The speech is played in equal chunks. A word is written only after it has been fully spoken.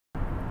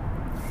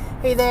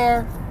Hey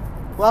there,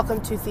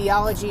 welcome to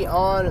Theology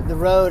on the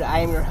Road. I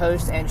am your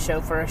host and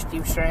chauffeur,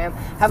 Steve Schramm.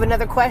 Have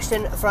another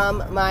question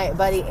from my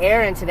buddy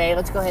Aaron today.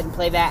 Let's go ahead and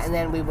play that, and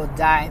then we will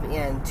dive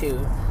into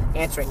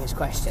answering his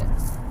question.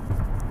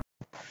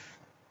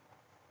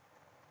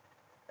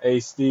 Hey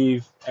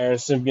Steve, Aaron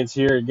Simpkins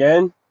here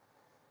again.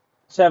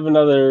 Just have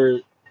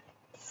another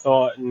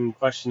thought and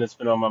question that's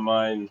been on my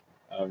mind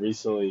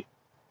recently.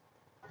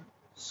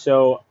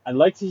 So I'd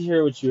like to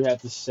hear what you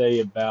have to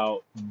say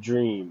about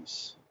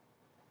dreams.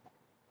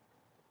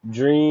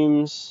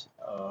 Dreams,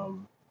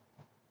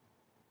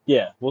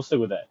 we'll stick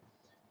with that.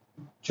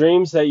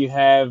 Dreams that you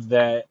have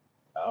that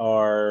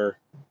are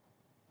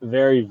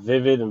very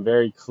vivid and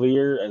very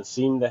clear and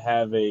seem to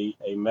have a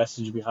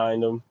message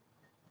behind them.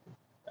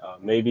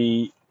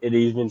 Maybe it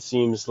even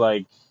seems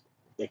like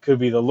it could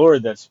be the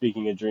Lord that's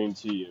speaking a dream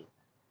to you,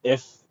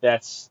 if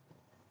that's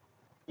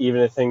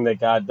even a thing that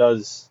God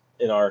does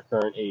in our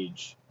current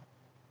age.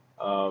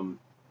 I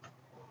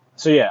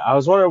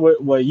was wondering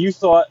what you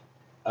thought,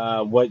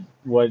 what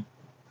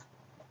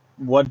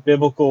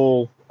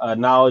biblical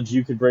knowledge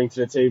you could bring to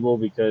the table,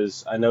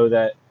 because I know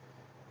that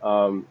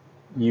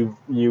you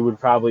would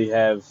probably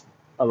have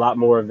a lot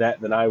more of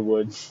that than I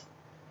would.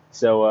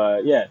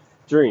 So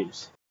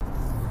dreams.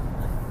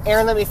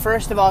 Aaron, let me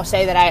first of all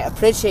say that I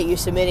appreciate you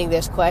submitting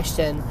this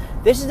question.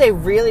 This is a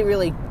really,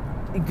 really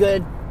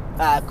good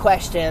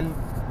question,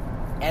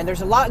 and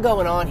there's a lot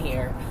going on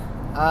here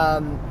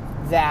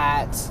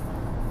that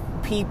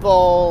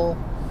people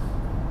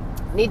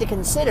need to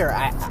consider,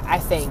 I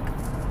think,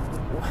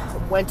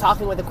 when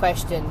talking about a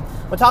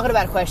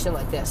question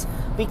like this,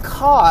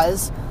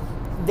 because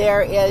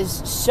there is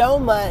so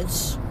much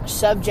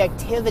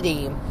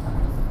subjectivity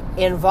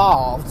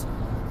involved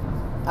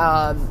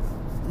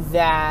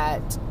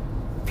that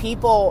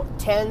people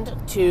tend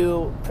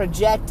to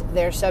project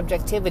their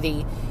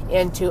subjectivity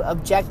into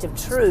objective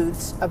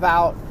truths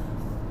about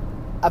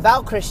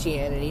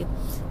Christianity,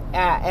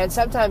 and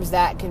sometimes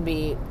that can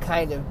be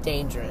kind of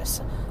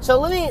dangerous. So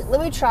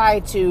let me try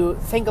to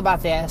think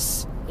about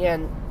this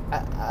in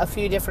a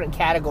few different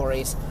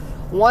categories.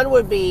 One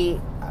would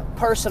be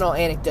personal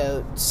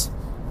anecdotes.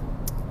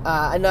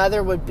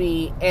 Another would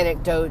be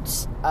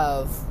anecdotes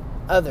of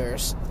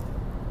others.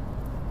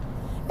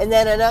 And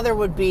then another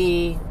would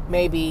be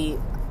maybe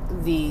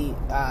the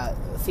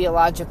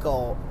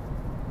theological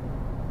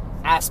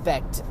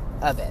aspect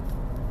of it.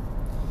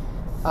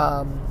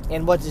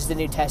 And what does the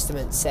New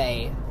Testament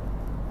say,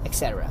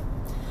 etc.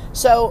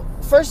 So,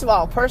 first of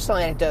all, personal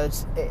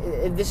anecdotes,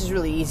 this is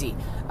really easy.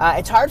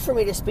 It's hard for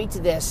me to speak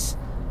to this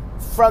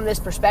from this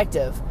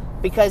perspective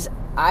because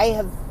I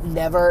have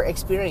never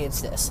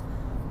experienced this.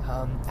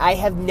 I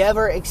have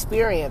never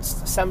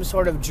experienced some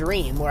sort of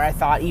dream where I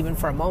thought, even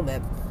for a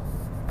moment,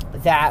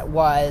 that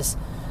was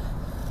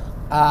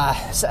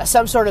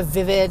some sort of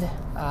vivid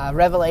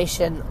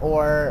revelation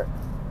or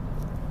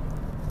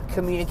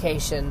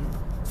communication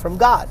from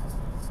God.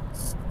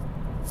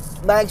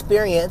 My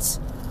experience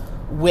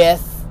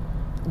with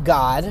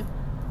God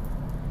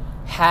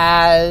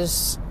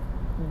has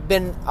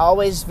been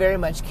always very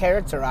much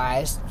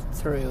characterized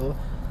through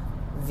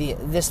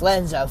this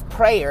lens of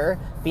prayer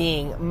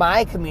being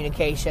my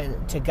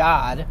communication to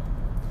God,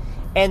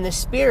 and the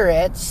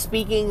Spirit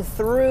speaking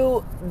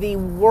through the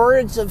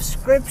words of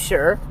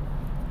Scripture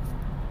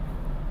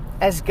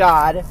as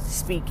God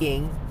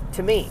speaking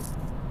to me.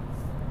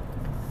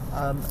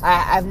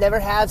 I've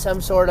never had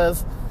some sort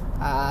of,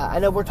 I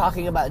know we're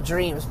talking about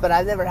dreams, but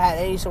I've never had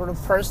any sort of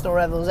personal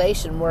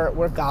revelation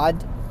where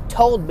God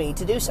told me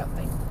to do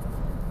something.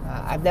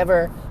 I've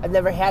never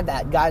had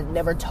that. God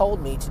never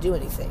told me to do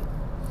anything.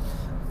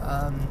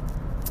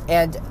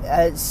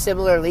 And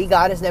similarly,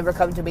 God has never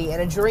come to me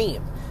in a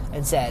dream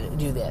and said,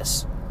 do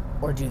this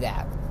or do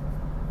that.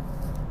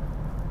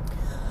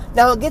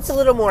 Now, it gets a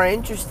little more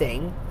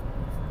interesting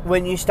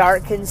when you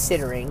start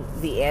considering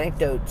the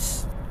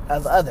anecdotes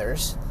of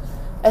others,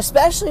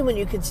 especially when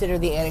you consider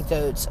the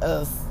anecdotes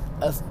of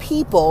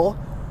people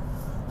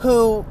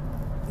who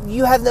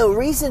you have no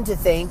reason to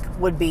think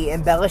would be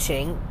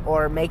embellishing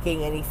or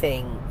making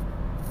anything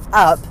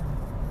up,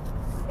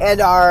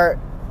 and are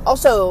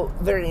also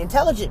very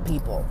intelligent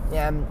people.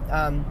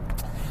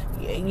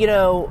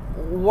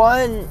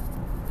 One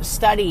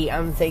study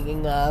I'm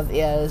thinking of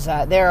is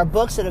there are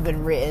books that have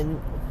been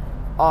written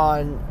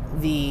on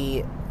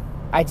the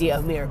idea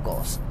of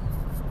miracles.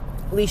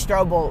 Lee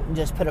Strobel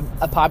just put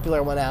a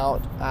popular one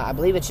out. I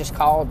believe it's just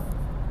called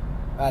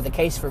The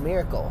Case for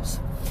Miracles.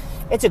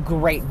 It's a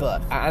great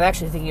book. I'm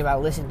actually thinking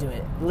about listening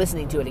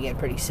to it again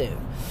pretty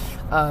soon.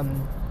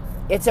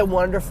 It's a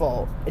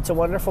wonderful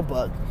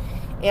book.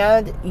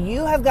 And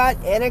you have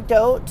got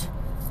anecdote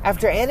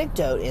after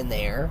anecdote in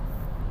there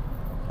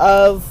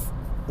of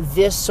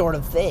this sort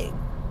of thing.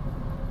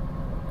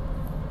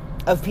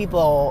 Of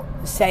people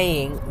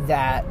saying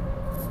that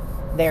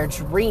their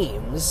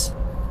dreams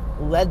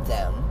led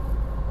them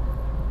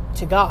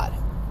to God.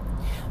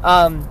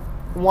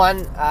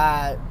 One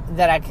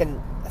that I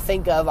can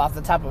think of off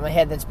the top of my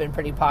head that's been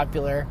pretty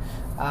popular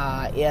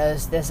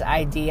is this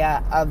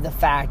idea of the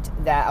fact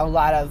that a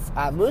lot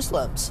of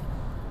Muslims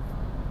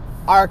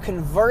are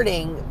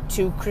converting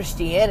to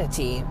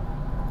Christianity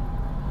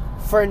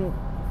for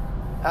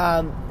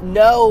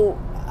no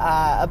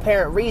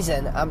apparent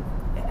reason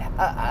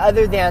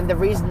other than the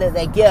reason that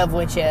they give,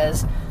 which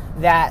is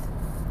that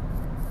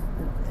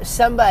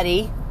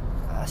somebody,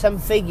 some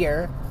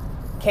figure,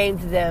 came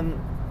to them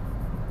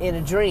in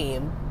a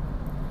dream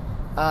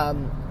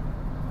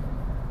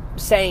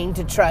saying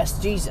to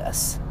trust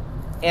Jesus.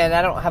 And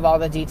I don't have all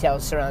the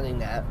details surrounding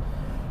that.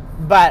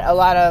 But a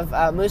lot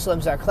of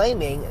Muslims are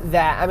claiming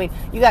that, I mean,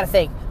 you got to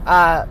think,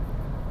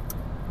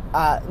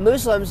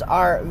 Muslims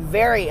are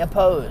very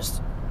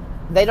opposed.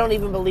 They don't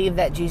even believe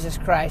that Jesus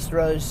Christ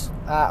rose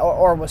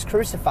or was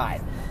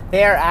crucified.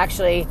 They are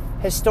actually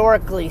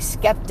historically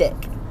skeptic.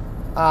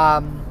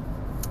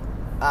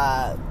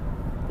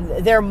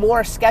 They're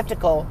more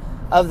skeptical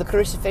of the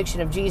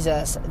crucifixion of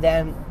Jesus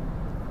than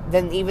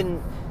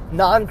even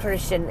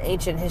non-Christian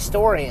ancient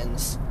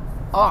historians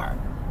are.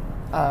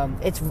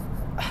 It's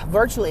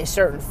virtually a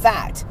certain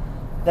fact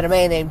that a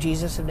man named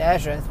Jesus of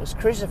Nazareth was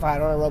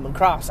crucified on a Roman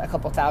cross a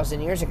couple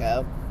thousand years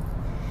ago,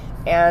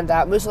 and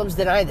Muslims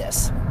deny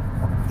this.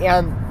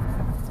 And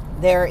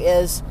there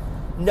is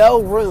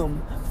no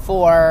room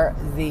for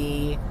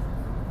the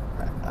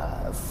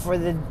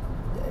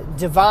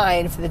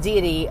divine, for the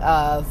deity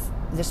of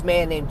this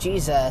man named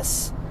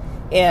Jesus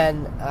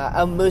in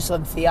a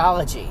Muslim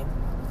theology.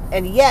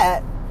 And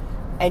yet,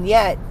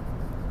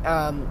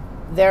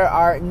 there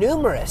are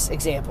numerous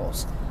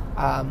examples.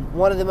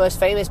 One of the most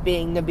famous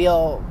being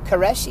Nabil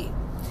Qureshi,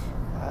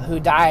 who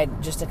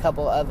died just a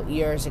couple of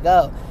years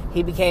ago.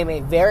 He became a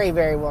very,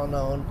 very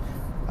well-known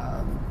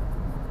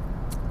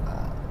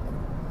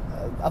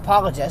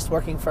apologist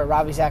working for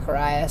Ravi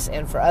Zacharias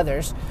and for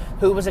others,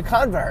 who was a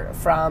convert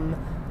from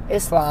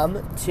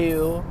Islam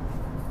to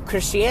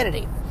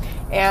Christianity.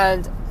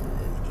 And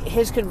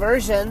his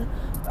conversion,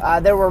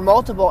 there were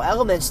multiple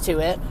elements to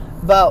it,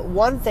 but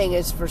one thing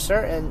is for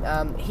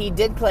certain, he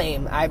did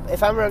claim,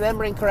 if I'm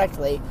remembering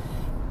correctly,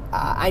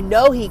 I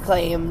know he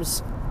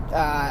claims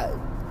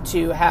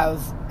to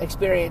have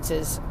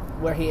experiences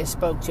where he has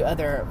spoke to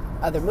other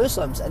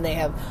Muslims, and they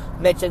have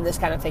mentioned this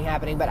kind of thing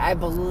happening, but I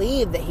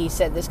believe that he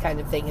said this kind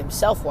of thing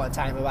himself one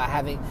time about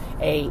having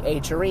a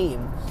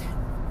dream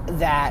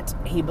that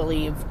he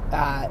believed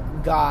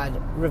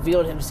God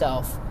revealed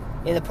himself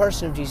in the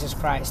person of Jesus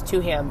Christ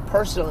to him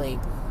personally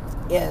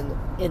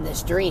in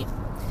this dream.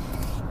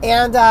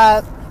 And,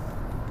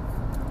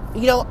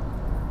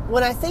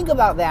 when I think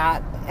about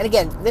that, and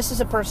again, this is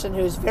a person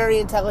who's very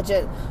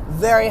intelligent,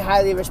 very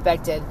highly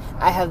respected.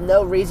 I have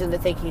no reason to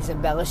think he's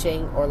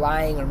embellishing or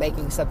lying or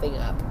making something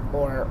up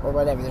or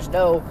whatever. There's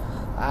no,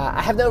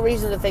 I have no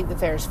reason to think that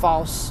there's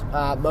false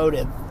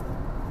motive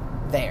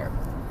there.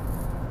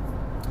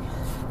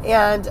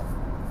 And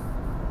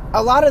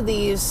a lot of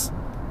these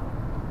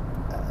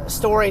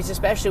stories,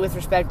 especially with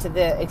respect to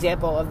the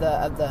example of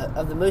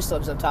the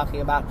Muslims I'm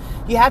talking about,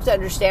 you have to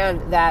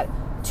understand that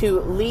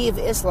to leave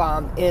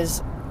Islam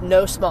is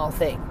no small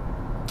thing.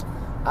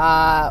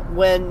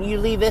 When you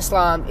leave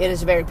Islam, it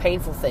is a very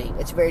painful thing.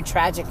 It's a very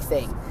tragic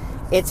thing.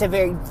 It's a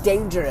very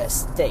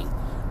dangerous thing.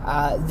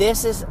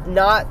 This is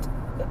not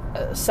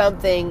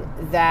something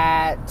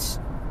that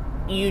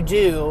you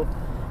do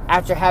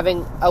after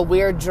having a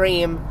weird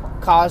dream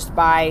caused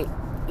by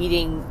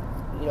eating,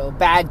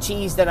 bad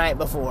cheese the night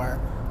before,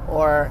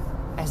 or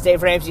as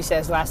Dave Ramsey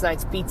says, last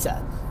night's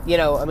pizza.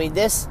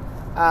 This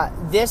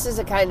is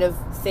a kind of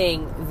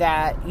thing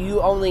that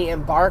you only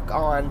embark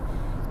on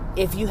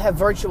if you have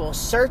virtual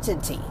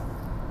certainty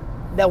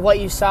that what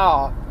you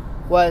saw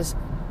was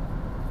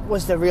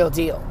the real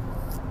deal.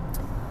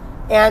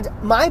 And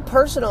my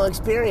personal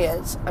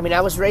experience,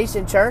 I was raised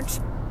in church,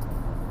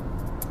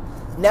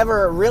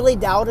 never really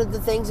doubted the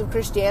things of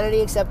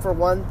Christianity except for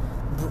one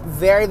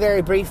very,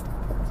 very brief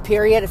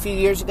period a few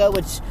years ago,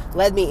 which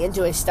led me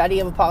into a study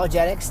of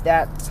apologetics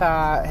that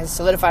has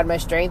solidified my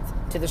strength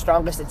to the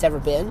strongest it's ever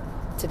been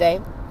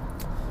today.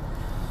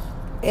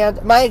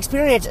 And my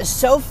experience is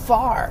so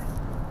far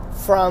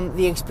from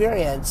the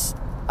experience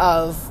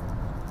of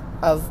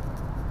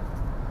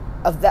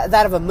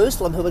that of a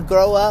Muslim who would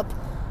grow up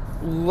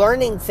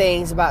learning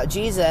things about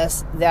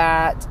Jesus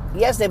that,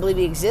 yes, they believe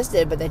he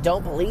existed, but they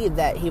don't believe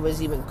that he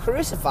was even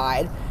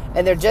crucified,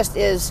 and there just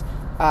is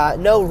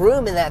no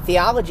room in that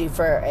theology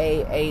for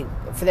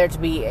for there to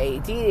be a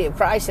deity of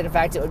Christ. And in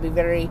fact, it would be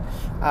very,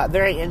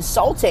 very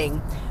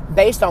insulting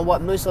based on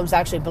what Muslims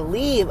actually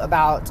believe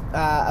about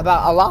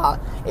Allah.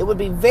 It would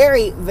be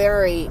very,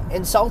 very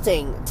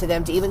insulting to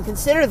them to even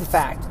consider the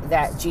fact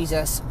that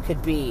Jesus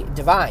could be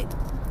divine.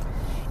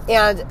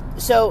 And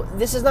so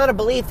this is not a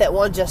belief that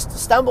one just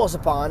stumbles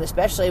upon,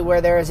 especially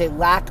where there is a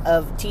lack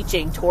of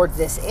teaching toward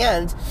this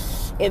end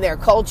in their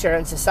culture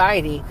and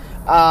society.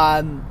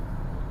 I'm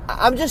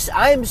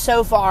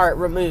so far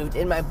removed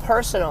in my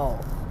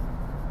personal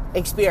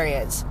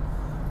experience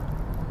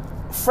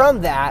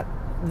from that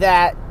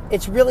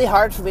it's really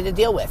hard for me to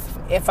deal with,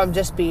 if I'm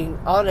just being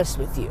honest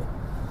with you.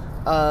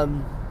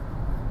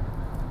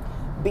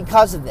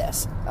 Because of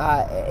this,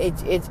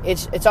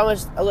 it's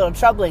almost a little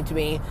troubling to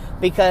me,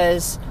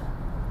 because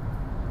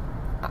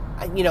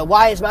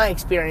why is my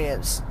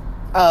experience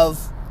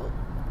of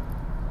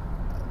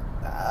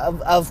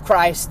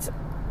Christ,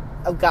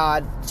 of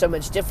God, so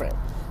much different?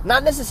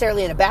 Not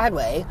necessarily in a bad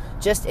way,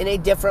 just in a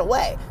different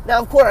way. Now,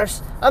 of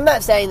course, I'm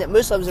not saying that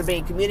Muslims are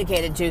being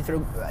communicated to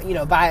through,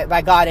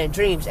 by God in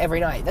dreams every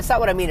night. That's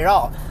not what I mean at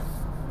all.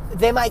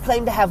 They might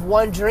claim to have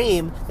one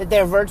dream that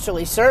they're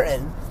virtually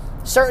certain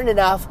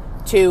enough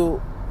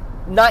to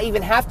not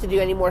even have to do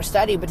any more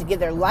study, but to give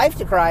their life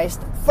to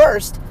Christ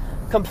first,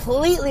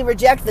 completely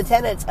reject the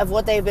tenets of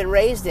what they've been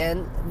raised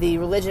in, the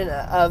religion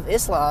of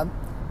Islam,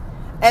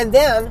 and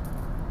then,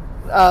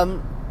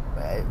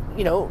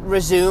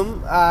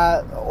 resume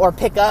or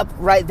pick up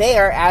right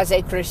there as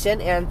a Christian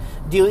and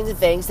doing the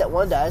things that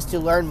one does to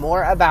learn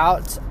more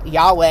about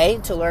Yahweh,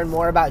 to learn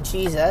more about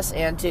Jesus,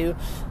 and to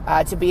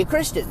be a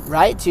Christian,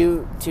 right?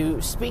 To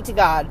speak to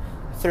God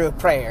through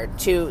prayer,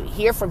 to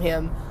hear from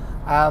Him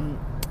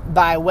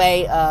by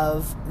way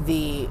of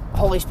the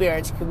Holy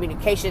Spirit's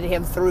communication to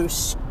Him through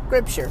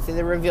Scripture, through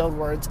the revealed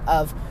words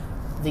of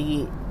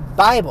the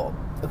Bible.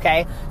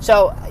 Okay,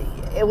 so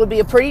it would be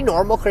a pretty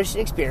normal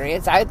Christian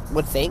experience, I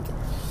would think,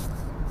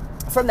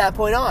 from that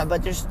point on.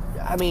 But there's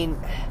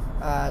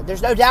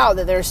no doubt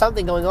that there's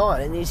something going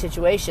on in these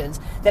situations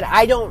that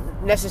I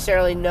don't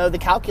necessarily know the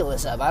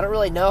calculus of. I don't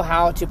really know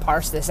how to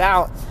parse this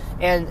out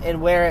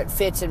and where it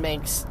fits and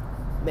makes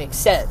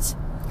sense.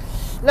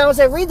 Now, as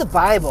I read the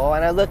Bible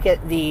and I look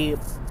at the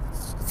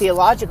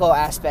theological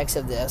aspects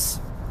of this,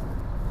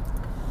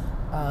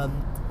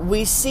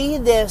 we see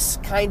this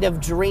kind of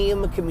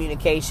dream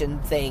communication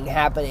thing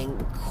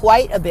happening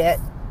quite a bit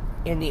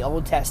in the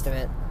Old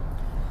Testament,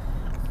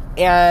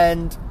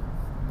 and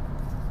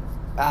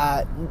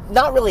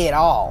not really at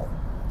all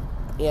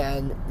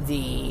in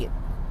the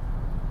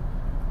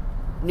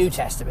New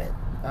Testament.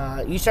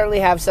 You certainly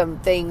have some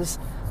things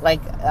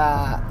like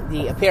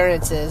the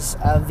appearances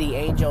of the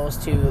angels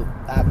to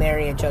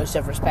Mary and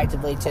Joseph,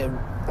 respectively,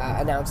 to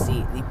announce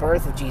the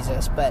birth of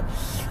Jesus. But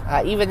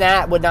even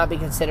that would not be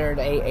considered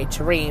a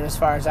dream. As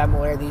far as I'm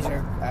aware, these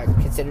are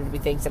considered to be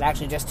things that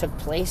actually just took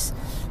place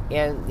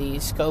in the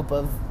scope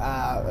of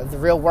the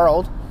real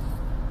world,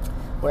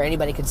 where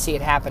anybody could see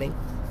it happening.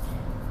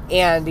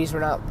 And these were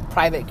not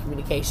private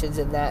communications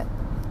in that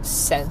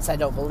sense, I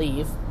don't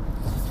believe.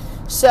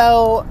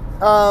 So,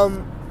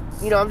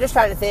 I'm just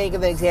trying to think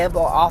of an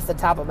example off the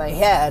top of my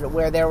head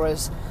where there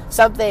was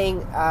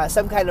something,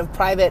 some kind of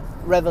private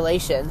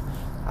revelation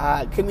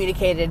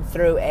communicated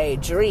through a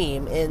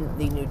dream in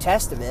the New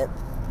Testament,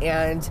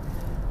 and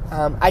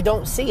I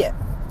don't see it.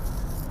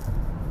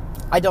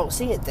 I don't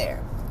see it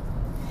there.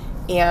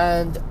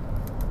 And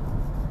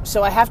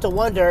so I have to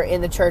wonder,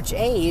 in the church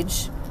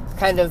age,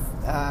 kind of,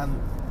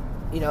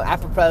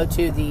 apropos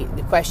to the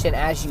question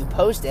as you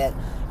posed it,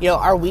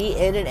 are we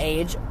in an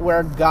age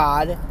where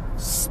God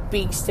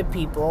speaks to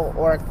people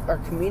or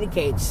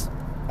communicates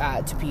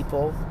to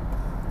people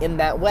in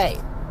that way?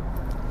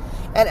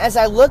 And as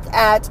I look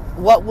at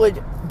what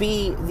would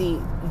be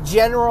the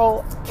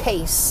general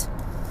case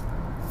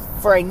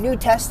for a New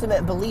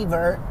Testament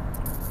believer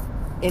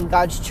in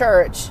God's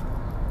church,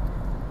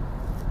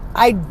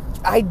 I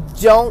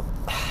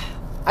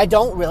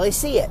don't really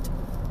see it.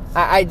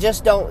 I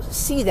just don't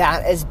see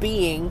that as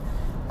being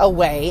a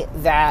way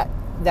that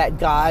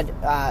God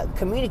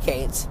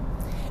communicates.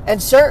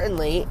 And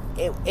certainly,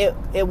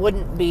 it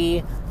wouldn't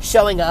be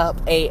showing up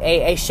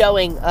a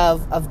showing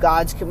of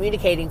God's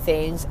communicating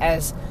things,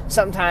 as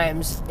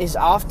sometimes is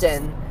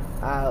often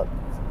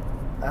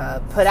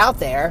put out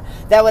there,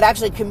 that would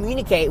actually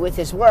communicate with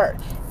His Word.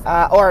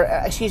 That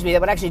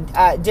would actually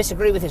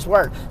disagree with His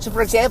Word. So,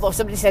 for example, if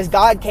somebody says,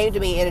 God came to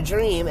me in a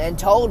dream and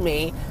told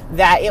me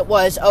that it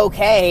was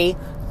okay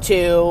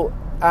to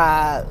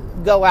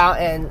go out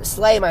and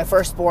slay my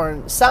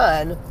firstborn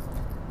son,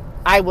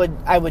 I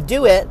would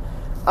do it.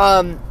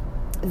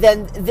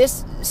 Then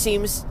this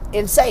seems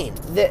insane.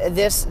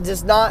 This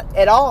does not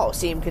at all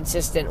seem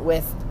consistent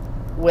with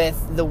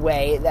the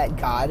way that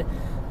God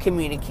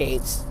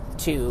communicates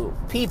to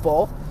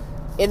people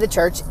in the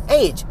church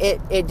age.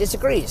 It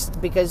disagrees,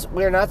 because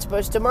we're not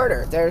supposed to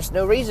murder. There's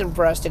no reason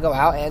for us to go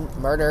out and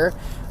murder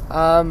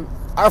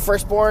our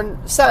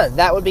firstborn son.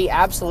 That would be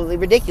absolutely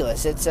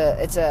ridiculous. It's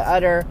a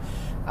utter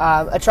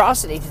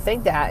atrocity to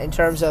think that, in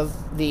terms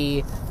of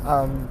the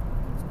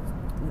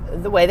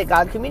way that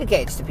God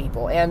communicates to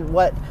people, and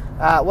what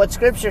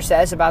Scripture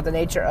says about the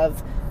nature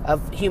of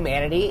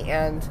humanity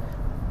and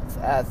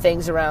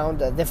things around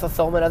the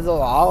fulfillment of the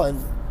law,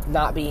 and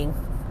not being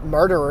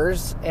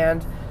murderers,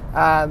 and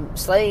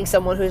slaying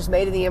someone who's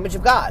made in the image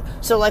of God.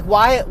 So, like,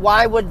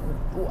 why would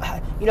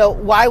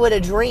a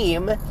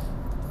dream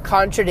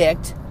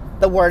contradict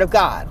the Word of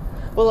God?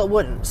 Well, it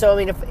wouldn't. So, I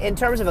mean, if in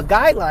terms of a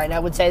guideline, I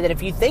would say that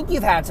if you think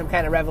you've had some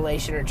kind of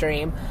revelation or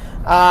dream,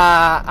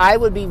 I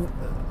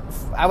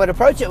would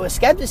approach it with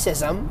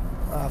skepticism,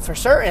 for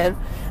certain,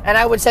 and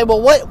I would say,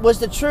 well, what was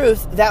the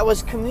truth that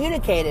was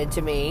communicated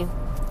to me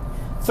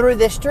through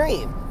this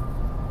dream?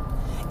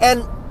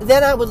 And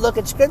then I would look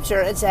at Scripture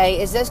and say,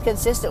 is this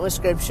consistent with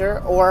Scripture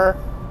or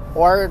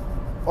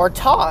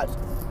taught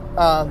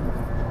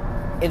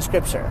in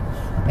Scripture?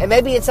 And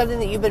maybe it's something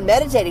that you've been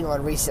meditating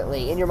on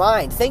recently in your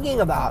mind,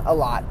 thinking about a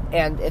lot,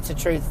 and it's a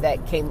truth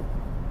that came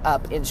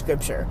up in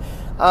Scripture.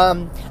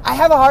 I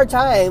have a hard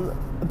time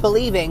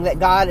believing that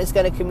God is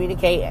going to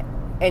communicate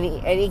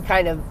any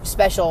kind of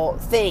special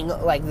thing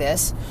like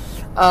this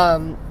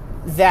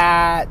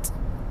that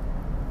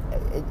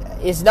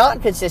is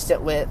not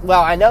consistent with,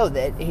 well, I know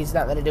that he's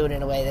not going to do it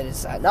in a way that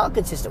is not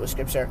consistent with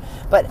Scripture,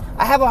 but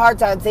I have a hard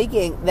time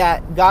thinking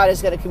that God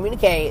is going to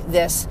communicate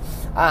this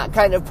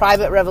kind of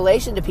private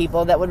revelation to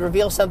people that would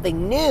reveal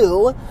something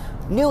new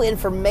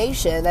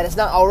information that is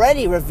not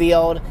already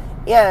revealed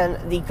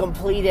in the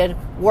completed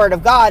Word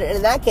of God. And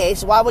in that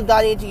case, why would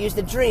God need to use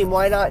the dream?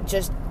 Why not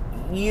just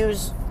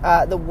use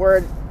the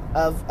Word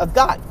of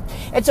God?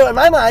 And so in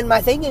my mind,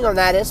 my thinking on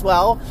that is,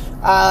 well,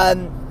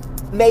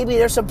 maybe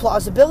there's some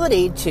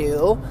plausibility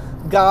to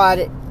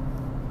God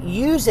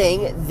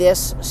using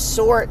this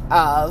sort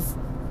of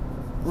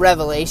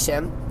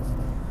revelation,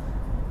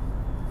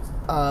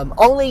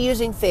 only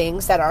using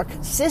things that are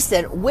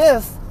consistent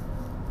with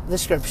the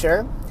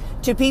Scripture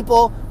to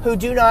people who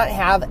do not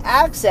have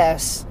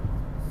access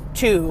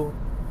to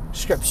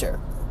Scripture,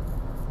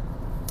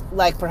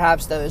 like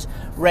perhaps those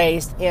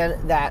raised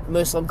in that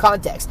Muslim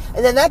context.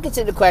 And then that gets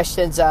into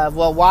questions of,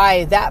 well,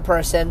 why that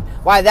person,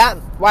 why that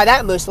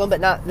Muslim,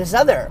 but not this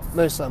other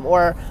Muslim,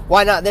 or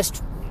why not this,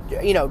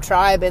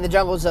 tribe in the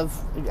jungles of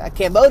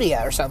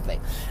Cambodia or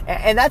something.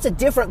 And that's a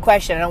different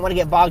question. I don't want to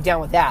get bogged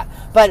down with that.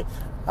 But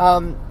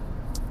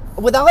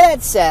with all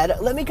that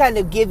said, let me kind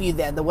of give you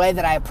then the way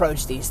that I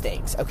approach these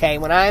things. Okay,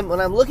 when I'm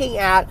looking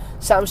at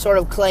some sort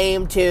of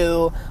claim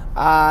to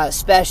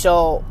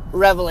special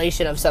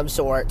revelation of some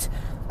sort,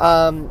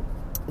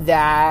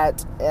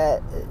 that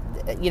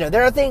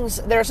there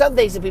are some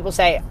things that people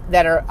say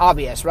that are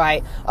obvious,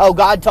 right? Oh,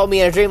 God told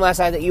me in a dream last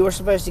night that you were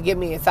supposed to give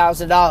me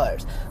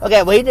 $1,000.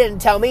 Okay, well, he didn't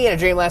tell me in a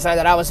dream last night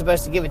that I was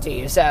supposed to give it to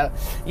you. So,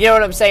 you know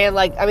what I'm saying?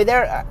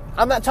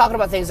 I'm not talking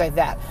about things like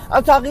that.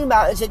 I'm talking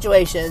about in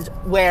situations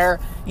where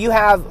you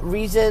have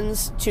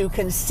reasons to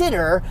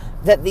consider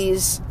that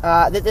this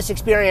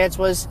experience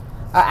was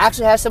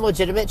actually has some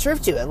legitimate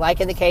truth to it,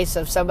 like in the case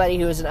of somebody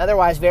who is an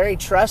otherwise very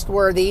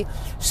trustworthy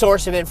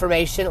source of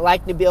information,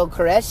 like Nabil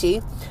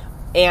Qureshi,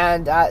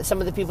 and some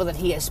of the people that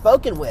he has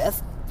spoken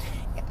with,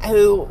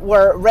 who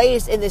were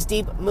raised in this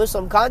deep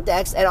Muslim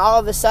context, and all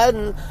of a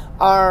sudden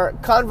are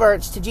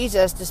converts to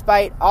Jesus,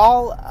 despite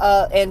all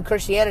and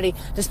Christianity,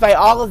 despite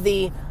all of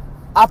the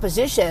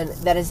opposition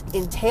that is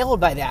entailed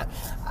by that.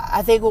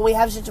 I think when we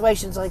have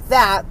situations like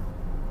that,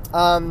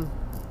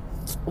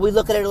 we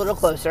look at it a little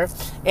closer,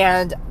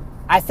 and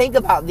I think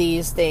about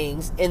these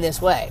things in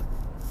this way.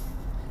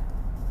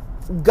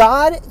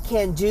 God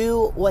can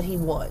do what he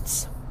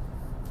wants,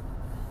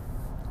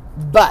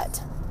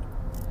 but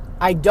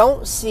I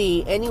don't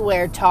see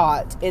anywhere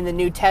taught in the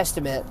New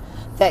Testament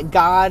that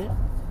God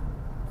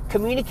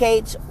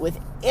communicates with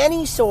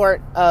any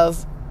sort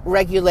of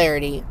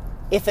regularity,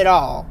 if at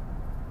all,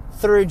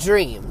 through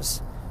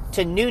dreams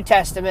to New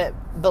Testament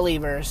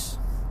believers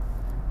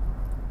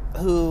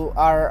who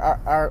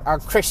are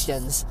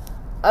Christians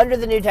under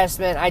the New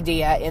Testament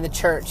idea in the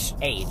church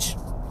age.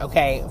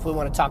 Okay, if we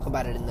want to talk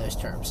about it in those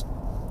terms.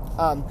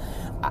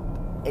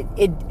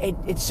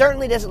 It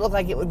certainly doesn't look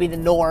like it would be the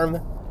norm,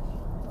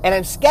 and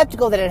I'm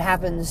skeptical that it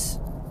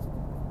happens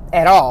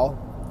at all,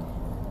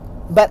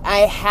 but I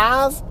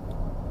have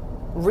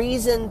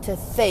reason to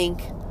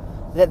think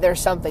that there's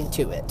something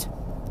to it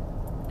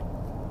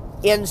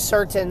in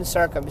certain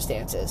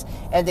circumstances.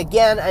 And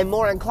again, I'm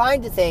more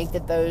inclined to think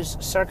that those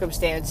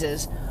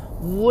circumstances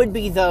would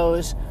be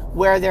those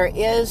where there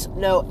is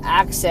no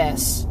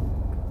access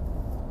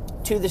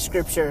to the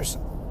Scriptures,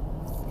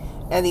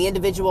 and the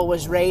individual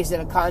was raised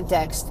in a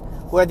context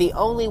where the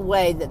only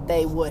way that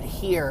they would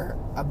hear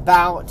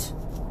about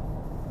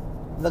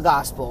the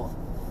gospel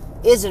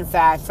is in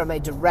fact from a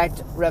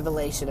direct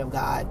revelation of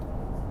God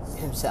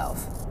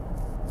himself.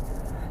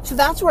 So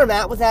that's where I'm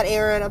at with that,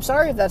 Aaron. I'm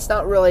sorry if that's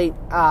not really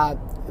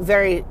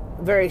very,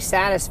 very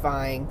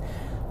satisfying.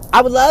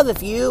 I would love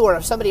if you or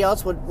if somebody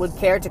else would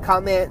care to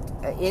comment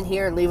in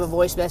here and leave a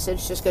voice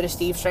message. Just go to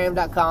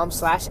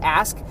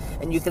stevestram.com/ask,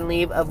 and you can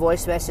leave a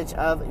voice message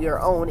of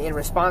your own in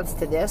response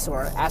to this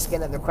or ask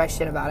another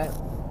question about it.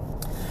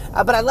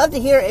 But I'd love to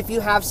hear if you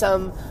have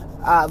some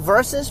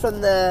verses from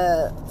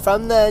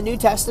the New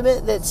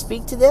Testament that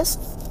speak to this,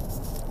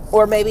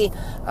 or maybe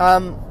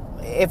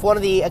if one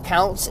of the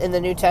accounts in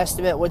the New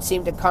Testament would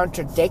seem to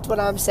contradict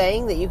what I'm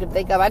saying that you can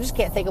think of. I just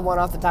can't think of one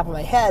off the top of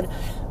my head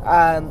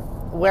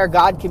where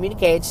God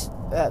communicates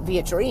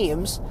via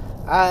dreams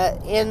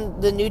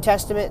in the New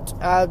Testament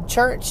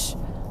church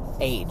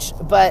age.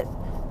 But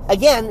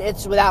again,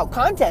 it's without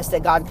contest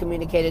that God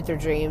communicated through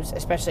dreams,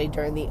 especially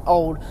during the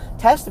Old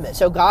Testament.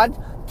 So God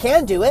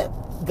can do it.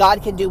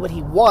 God can do what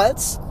he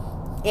wants.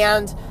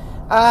 And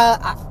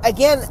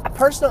again,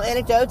 personal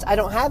anecdotes, I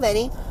don't have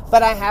any,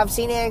 but I have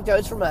seen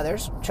anecdotes from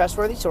others,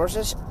 trustworthy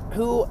sources,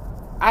 who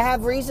I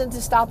have reason to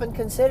stop and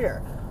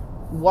consider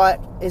what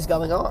is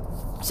going on.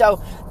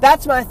 So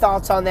that's my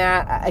thoughts on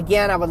that.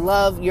 Again, I would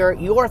love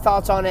your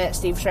thoughts on it.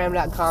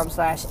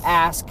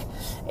 SteveSchramm.com/ask.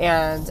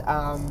 And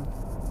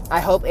I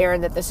hope,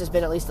 Aaron, that this has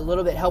been at least a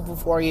little bit helpful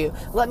for you.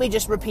 Let me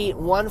just repeat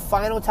one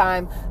final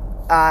time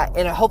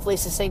in a hopefully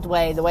succinct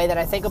way, the way that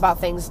I think about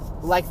things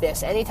like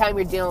this. Anytime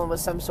you're dealing with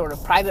some sort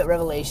of private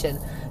revelation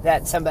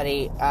that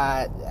somebody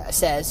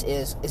says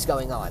is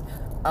going on.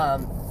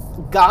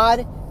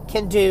 God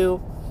can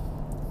do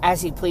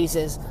as he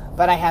pleases,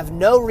 but I have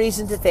no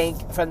reason to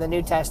think from the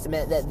New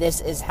Testament that this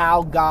is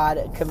how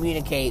God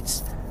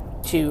communicates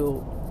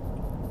to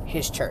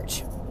his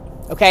church.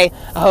 Okay?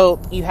 I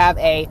hope you have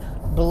a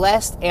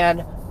blessed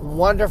and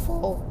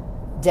wonderful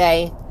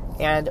day,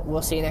 and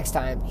we'll see you next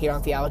time here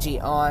on Theology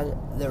on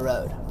the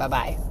Road.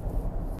 Bye-bye.